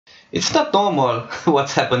It's not normal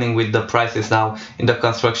what's happening with the prices now in the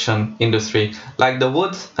construction industry. Like the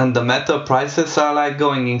wood and the metal prices are like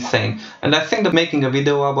going insane. And I think that making a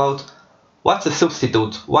video about what's a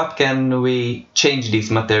substitute, what can we change these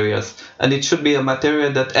materials. And it should be a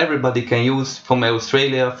material that everybody can use, from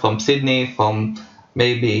Australia, from Sydney, from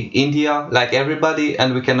maybe India, like everybody,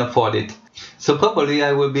 and we can afford it. So probably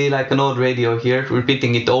I will be like an old radio here,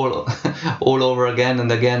 repeating it all over again and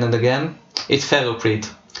again and again. It's ferrocrete.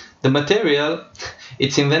 The material,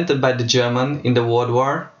 it's invented by the Germans in the World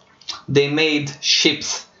War. They made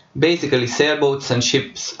ships, basically sailboats and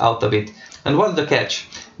ships out of it. And what's the catch?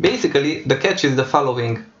 Basically, the catch is the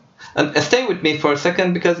following. And stay with me for a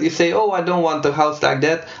second, because you say, oh, I don't want a house like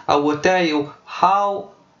that. I will tell you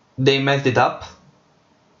how they messed it up.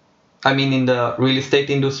 I mean, in the real estate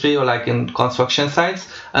industry or like in construction sites,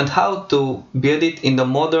 and how to build it in the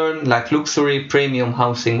modern, like luxury premium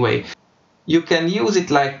housing way. You can use it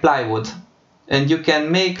like plywood, and you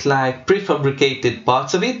can make like prefabricated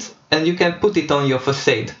parts of it, and you can put it on your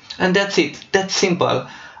facade, and that's it. That's simple.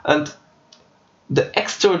 And the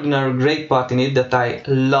extraordinary great part in it that I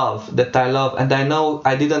love, and I know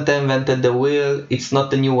I didn't invent the wheel, it's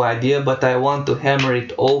not a new idea, but I want to hammer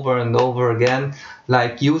it over and over again,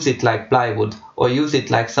 like use it like plywood, or use it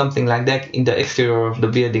like something like that in the exterior of the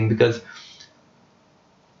building, because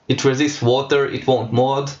it resists water, it won't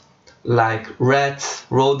mold, like rats,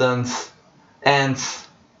 rodents, ants,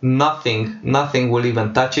 nothing will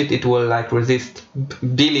even touch it. It will like resist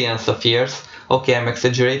billions of years. Okay, I'm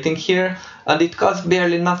exaggerating here, and it costs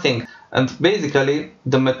barely nothing. And basically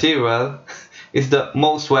the material is the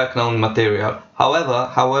most well-known material.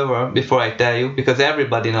 However, before I tell you, because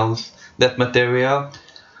everybody knows that material,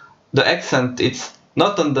 the accent, it's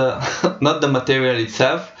not on the not the material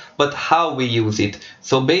itself, but how we use it.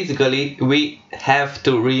 So basically we have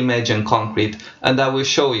to reimagine concrete, and I will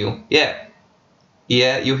show you.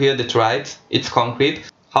 Yeah, you heard it right, it's concrete.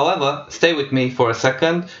 However, stay with me for a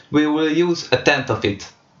second, we will use a tenth of it.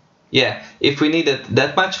 Yeah, if we needed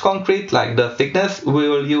that much concrete, like the thickness, we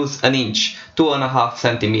will use an inch, 2.5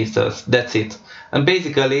 centimeters, that's it. And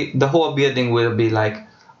basically the whole building will be like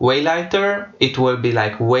way lighter, it will be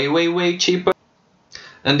like way cheaper.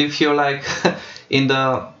 And if you're like in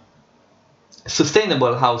the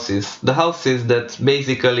sustainable houses, the houses that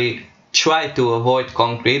basically try to avoid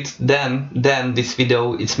concrete, then this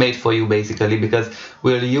video is made for you, basically, because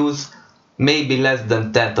we'll use maybe less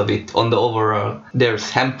than 10th of it on the overall.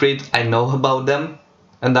 There's hempcrete, I know about them,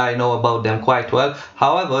 and I know about them quite well.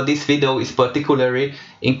 However, this video is particularly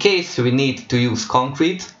in case we need to use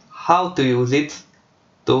concrete, how to use it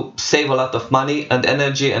to save a lot of money and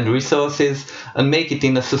energy and resources, and make it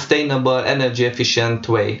in a sustainable, energy efficient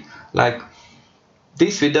way. Like,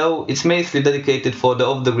 this video is mostly dedicated for the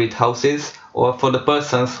off-the-grid houses, or for the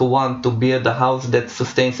persons who want to build a house that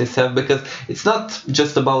sustains itself, because it's not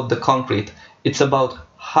just about the concrete, it's about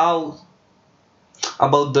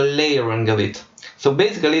the layering of it. So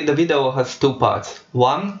basically the video has two parts.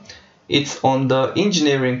 One, it's on the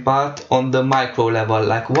engineering part, on the micro level,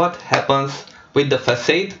 like what happens with the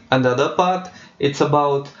facade, and the other part, it's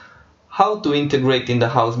about how to integrate in the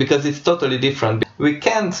house, because it's totally different. We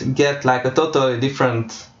can't get like a totally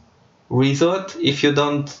different result if you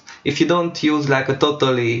don't use like a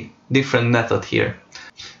totally different method here.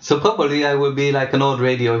 So probably I will be like an old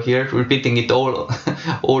radio here, repeating it all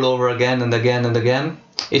over again and again and again.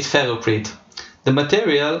 It's ferrocrete. The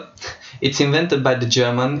material, it's invented by the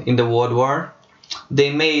Germans in the World War.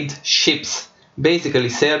 They made ships, basically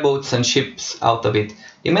sailboats and ships out of it.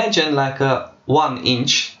 Imagine like a 1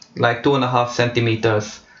 inch, like 2.5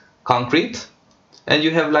 centimeters concrete, and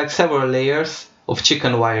you have like several layers of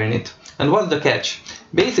chicken wire in it. And what's the catch?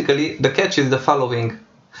 Basically the catch is the following.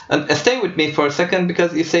 And stay with me for a second,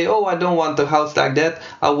 because you say, oh, I don't want a house like that.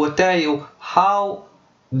 I will tell you how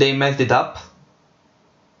they messed it up.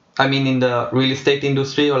 I mean, in the real estate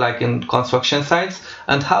industry or like in construction sites,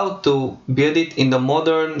 and how to build it in the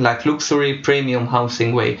modern, like luxury premium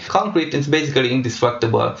housing way. Concrete is basically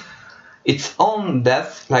indestructible. Its own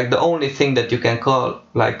death, like the only thing that you can call,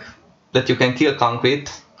 like, that you can kill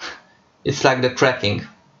concrete, it's like the cracking.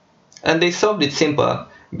 And they solved it simple.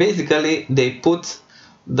 Basically, they put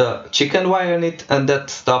the chicken wire in it, and that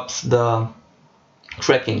stops the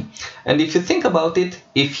cracking. And if you think about it,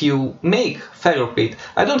 if you make ferrocrete,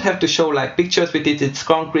 I don't have to show like pictures with it, it's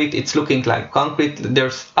concrete, it's looking like concrete,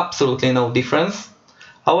 there's absolutely no difference.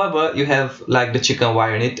 However, you have like the chicken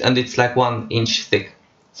wire in it, and it's like 1 inch thick.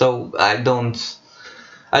 So I don't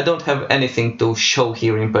have anything to show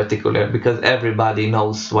here in particular, because everybody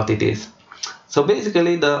knows what it is. So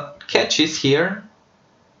basically the catch is here,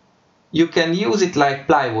 you can use it like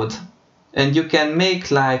plywood, and you can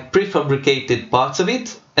make like prefabricated parts of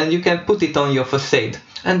it, and you can put it on your facade,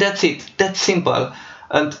 and that's it. That's simple.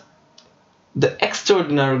 And the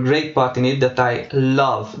extraordinary great part in it that I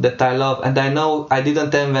love, and I know I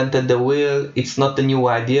didn't invent the wheel, it's not a new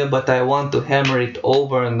idea, but I want to hammer it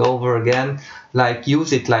over and over again, like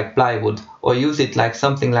use it like plywood, or use it like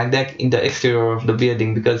something like that in the exterior of the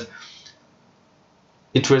building, because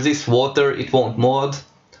it resists water, it won't mold,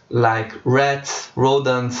 like rats,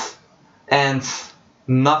 rodents, ants,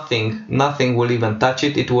 nothing will even touch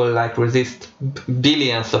it. It will like resist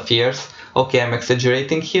billions of years. Okay, I'm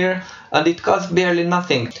exaggerating here, and it costs barely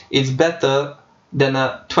nothing. It's better than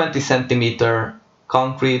a 20 centimeter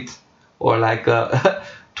concrete, or like a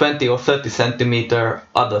 20 or 30 centimeter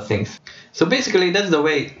other things. So basically that's the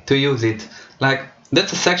way to use it. Like,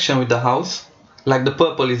 that's a section with the house, like the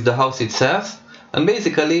purple is the house itself, and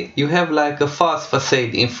basically you have like a fast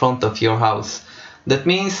facade in front of your house. That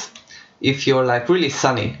means if you're like really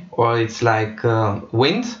sunny, or it's like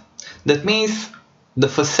wind, that means the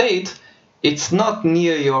facade, it's not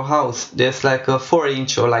near your house. There's like a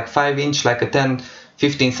 4-inch or like 5-inch, like a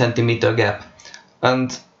 10-15 centimeter gap.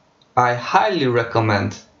 And I highly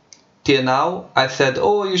recommend, till now I said,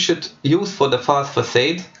 oh, you should use for the fast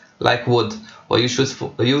facade like wood, or you should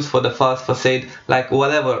use for the fast facade like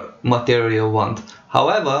whatever material you want.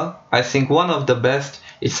 However, I think one of the best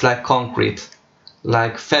is like concrete,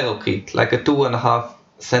 like ferrocrete, like a 2.5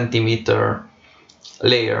 centimeter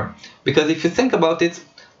layer. Because if you think about it,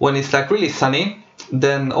 when it's like really sunny,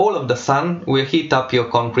 then all of the sun will heat up your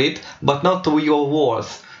concrete, but not to your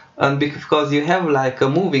walls. And because you have like a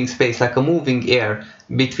moving space, like a moving air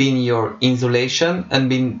between your insulation and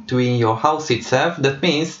between your house itself, that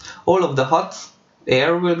means all of the hot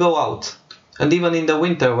air will go out. And even in the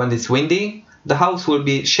winter when it's windy, the house will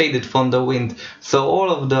be shaded from the wind. So all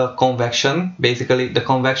of the convection, basically the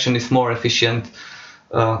convection is more efficient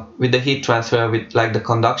with the heat transfer, with like the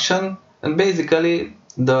conduction. And basically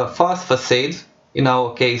the fast facade, in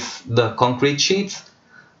our case the concrete sheets,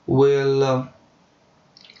 will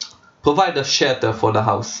provide a shelter for the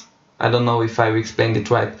house. I don't know if I explained it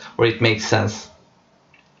right or it makes sense.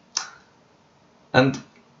 And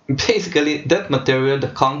basically that material, the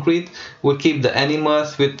concrete, will keep the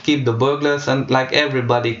animals, will keep the burglars and like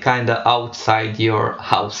everybody kinda outside your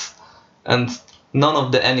house. And none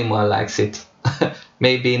of the animal likes it.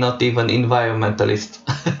 Maybe not even environmentalists.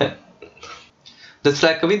 That's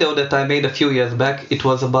like a video that I made a few years back. It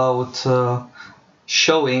was about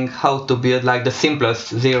showing how to build like the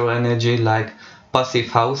simplest zero energy, like passive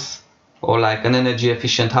house, or like an energy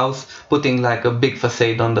efficient house, putting like a big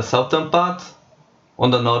facade on the southern part,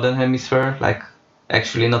 on the northern hemisphere, like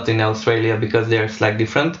actually not in Australia because there's like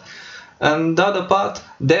different, and the other part,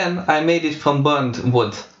 then I made it from burned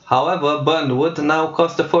wood. However, burned wood now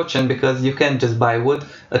costs a fortune because you can't just buy wood,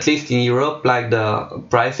 at least in Europe, like the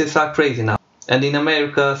prices are crazy now. And in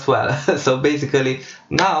America as well. So basically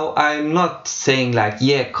now I'm not saying like,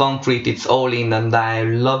 yeah, concrete it's all in and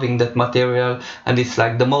I'm loving that material and it's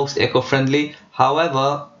like the most eco-friendly.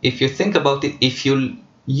 However, if you think about it, if you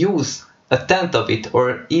use a tenth of it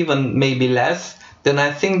or even maybe less, then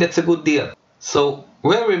I think that's a good deal. So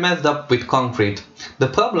where we messed up with concrete, the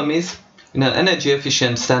problem is, in an energy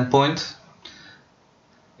efficient standpoint,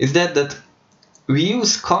 is that we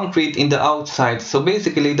use concrete in the outside. So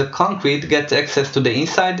basically the concrete gets access to the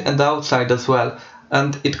inside and the outside as well,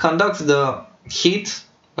 and it conducts the heat,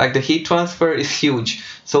 like the heat transfer is huge.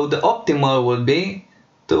 So the optimal would be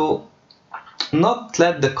to not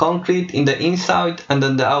let the concrete in the inside and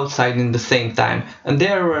then the outside in the same time, and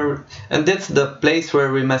that's the place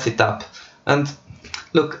where we mess it up. And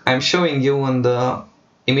look, I'm showing you on the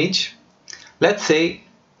image. Let's say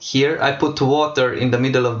here I put water in the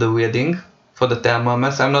middle of the building for the thermal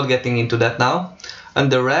mass. I'm not getting into that now.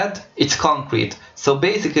 And the red, it's concrete. So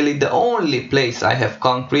basically the only place I have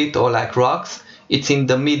concrete or like rocks, it's in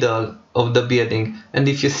the middle of the building. And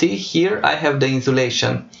if you see here, I have the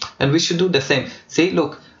insulation. And we should do the same. See,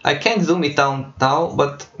 look, I can't zoom it down now,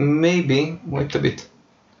 but maybe, wait a bit.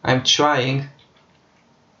 I'm trying.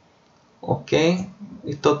 Okay,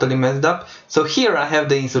 it totally messed up. So here I have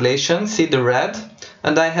the insulation, see the red,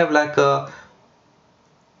 and I have like a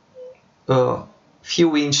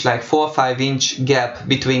few inch, like 4 or 5 inch gap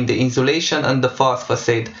between the insulation and the fast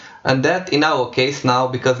facade. And that in our case now,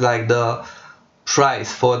 because like the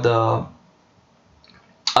price for the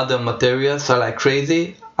other materials are like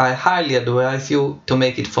crazy, I highly advise you to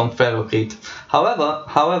make it from ferrocrete.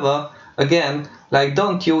 However, again, like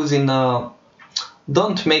don't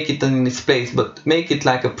make it in its place, but make it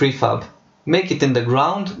like a prefab. make it in the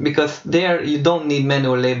ground, because there you don't need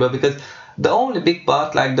manual labor, because the only big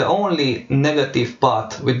part, like the only negative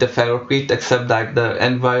part with the ferrocrete, except like the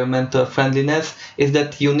environmental friendliness, is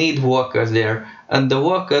that you need workers there, and the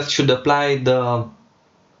workers should apply the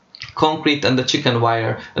concrete and the chicken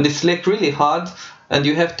wire, and it's like really hard, and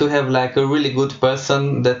you have to have like a really good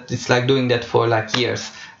person that is like doing that for like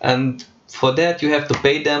years, and for that you have to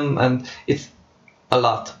pay them, and it's a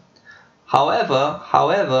lot.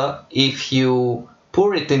 However, if you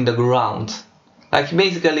pour it in the ground, like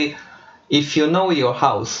basically, if you know your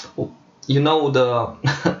house, you know the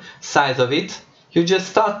size of it, you just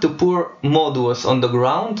start to pour modules on the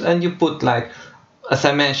ground, and you put, like, as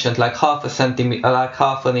I mentioned, like half a centimeter, like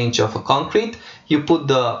half an inch of a concrete, you put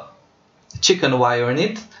the chicken wire in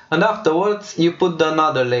it, and afterwards you put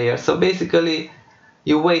another layer. So basically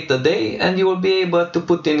you wait a day and you will be able to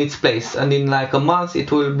put in its place, and in like a month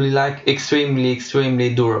it will be like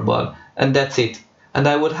extremely durable, and that's it. And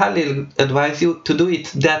I would highly advise you to do it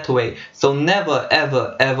that way. So never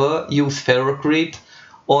ever use ferrocrete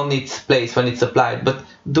on its place when it's applied, but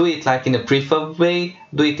do it like in a prefab way,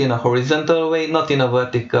 do it in a horizontal way, not in a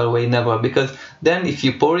vertical way, never, because then if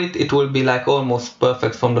you pour it, it will be like almost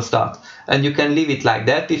perfect from the start. And you can leave it like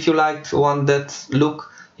that. If you like one that look,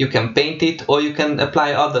 you can paint it, or you can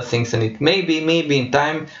apply other things in it. Maybe in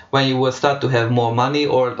time, when you will start to have more money,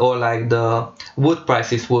 or like the wood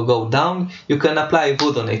prices will go down, you can apply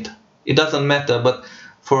wood on it. It doesn't matter, but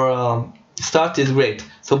for start is great.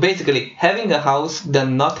 So basically, having a house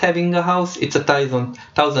than not having a house, it's a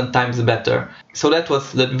thousand times better. So that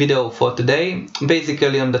was the video for today.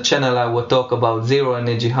 Basically on the channel I will talk about zero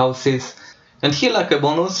energy houses. And here, like a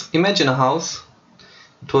bonus, imagine a house.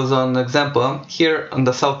 It was an example. Here on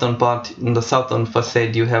the southern part, in the southern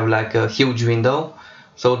facade, you have like a huge window,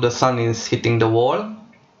 so the sun is hitting the wall.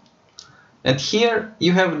 And here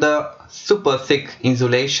you have the super thick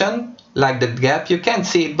insulation, like the gap. You can't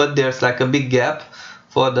see it, but there's like a big gap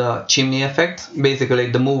for the chimney effect,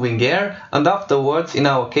 basically the moving air. And afterwards, in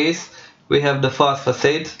our case, we have the fast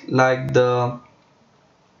facade, like the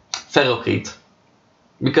ferrocrete,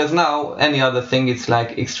 because now any other thing is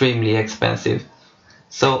like extremely expensive.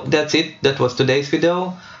 So that's it, that was today's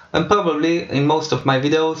video, and probably in most of my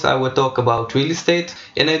videos I will talk about real estate,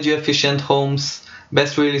 energy efficient homes,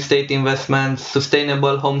 best real estate investments,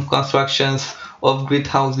 sustainable home constructions, off-grid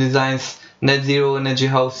house designs, net zero energy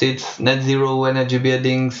houses, net zero energy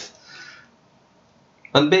buildings,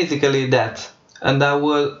 and basically that. And I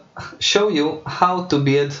will show you how to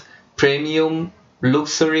build premium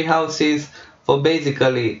luxury houses for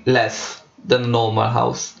basically less than a normal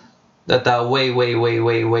house, that are way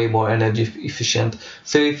more energy efficient.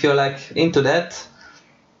 So if you're like into that,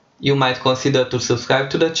 you might consider to subscribe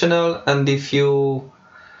to the channel. And if you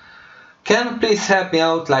can, please help me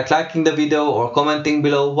out, like liking the video or commenting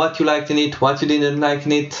below what you liked in it, what you didn't like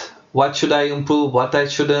in it, what should I improve, what I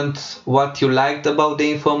shouldn't, what you liked about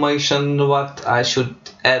the information, what I should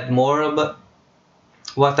add more about,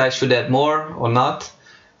 what I should add more or not.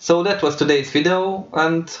 So that was today's video,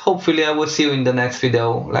 and hopefully I will see you in the next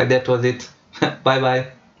video. Like, that was it. Bye bye.